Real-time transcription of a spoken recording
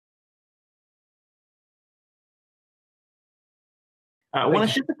I want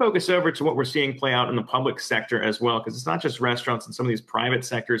to shift the focus over to what we're seeing play out in the public sector as well, because it's not just restaurants and some of these private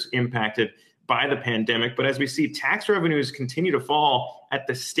sectors impacted by the pandemic, but as we see tax revenues continue to fall at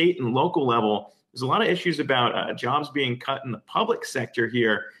the state and local level, there's a lot of issues about jobs being cut in the public sector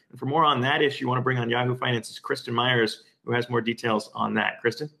here. And for more on that issue, I want to bring on Yahoo Finance's Kristin Myers, who has more details on that.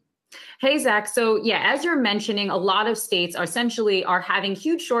 Kristin? Hey, Zach. So yeah, as you're mentioning, a lot of states are essentially having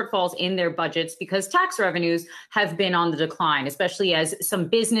huge shortfalls in their budgets because tax revenues have been on the decline, especially as some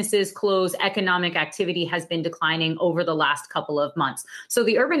businesses close. Economic activity has been declining over the last couple of months. So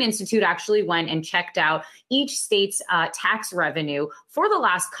the Urban Institute actually went and checked out each state's tax revenue for the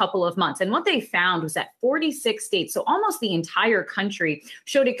last couple of months. And what they found was that 46 states, so almost the entire country,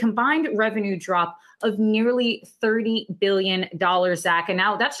 showed a combined revenue drop of nearly $30 billion, Zach. And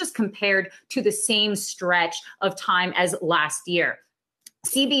now that's just compared to the same stretch of time as last year.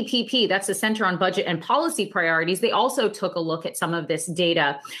 CBPP, that's the Center on Budget and Policy Priorities, they also took a look at some of this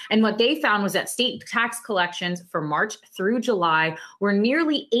data. And what they found was that state tax collections for March through July were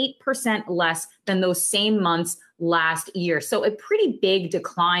nearly 8% less than those same months last year. So a pretty big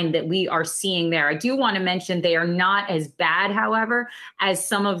decline that we are seeing there. I do want to mention they are not as bad, however, as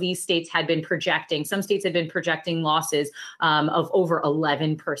some of these states had been projecting. Some states had been projecting losses of over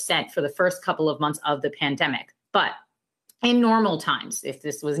 11% for the first couple of months of the pandemic. But in normal times, if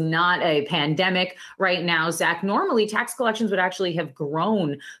this was not a pandemic right now, Zach, normally tax collections would actually have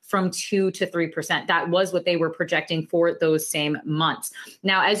grown from 2 to 3%. That was what they were projecting for those same months.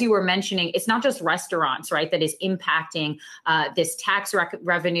 Now, as you were mentioning, it's not just restaurants, right, that is impacting this tax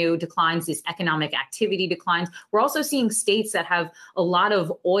revenue declines, these economic activity declines. We're also seeing states that have a lot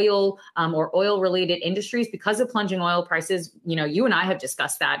of oil or oil-related industries because of plunging oil prices. You know, you and I have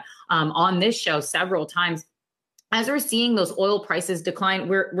discussed that on this show several times. As we're seeing those oil prices decline,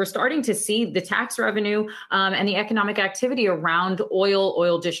 we're starting to see the tax revenue and the economic activity around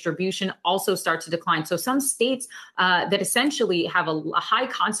oil distribution also start to decline. So some states that essentially have a high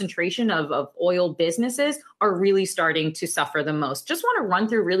concentration of oil businesses are really starting to suffer the most. Just want to run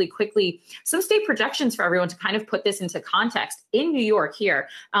through really quickly some state projections for everyone to kind of put this into context. In New York here,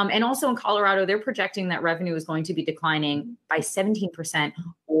 and also in Colorado, they're projecting that revenue is going to be declining by 17%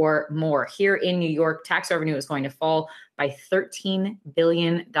 or more. Here in New York, tax revenue is going to fall by $13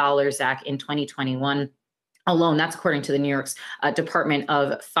 billion, Zach, in 2021 alone. That's according to the New York's Department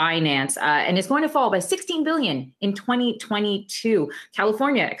of Finance, and it's going to fall by $16 billion in 2022.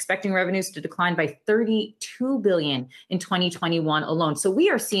 California expecting revenues to decline by $32 billion in 2021 alone. So we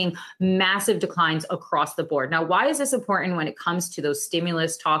are seeing massive declines across the board. Now, why is this important when it comes to those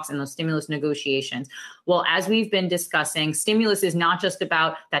stimulus talks and those stimulus negotiations? Well, as we've been discussing, stimulus is not just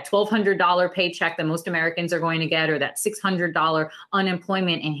about that $1,200 paycheck that most Americans are going to get or that $600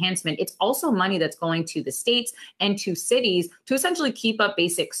 unemployment enhancement. It's also money that's going to the states and to cities to essentially keep up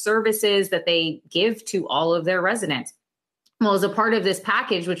basic services that they give to all of their residents. Well, as a part of this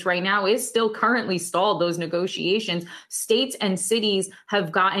package, which right now is still currently stalled, those negotiations, states and cities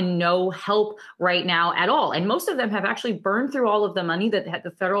have gotten no help right now at all. And most of them have actually burned through all of the money that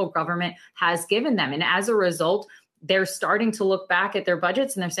the federal government has given them. And as a result, they're starting to look back at their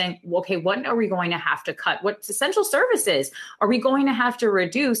budgets and they're saying, well, okay, what are we going to have to cut? What essential services are we going to have to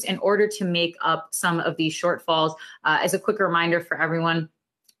reduce in order to make up some of these shortfalls? As a quick reminder for everyone,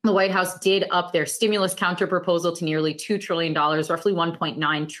 the White House did up their stimulus counter proposal to nearly $2 trillion, roughly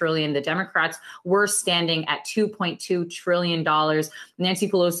 $1.9 trillion. The Democrats were standing at $2.2 trillion. Nancy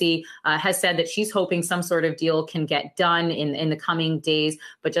Pelosi has said that she's hoping some sort of deal can get done in the coming days.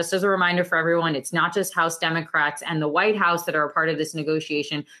 But just as a reminder for everyone, it's not just House Democrats and the White House that are a part of this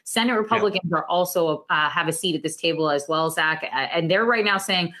negotiation. Senate Republicans are also have a seat at this table as well, Zach. And they're right now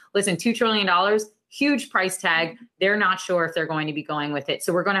saying, listen, $2 trillion, huge price tag. They're not sure if they're going to be going with it.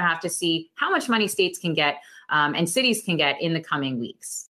 So we're going to have to see how much money states can get and cities can get in the coming weeks.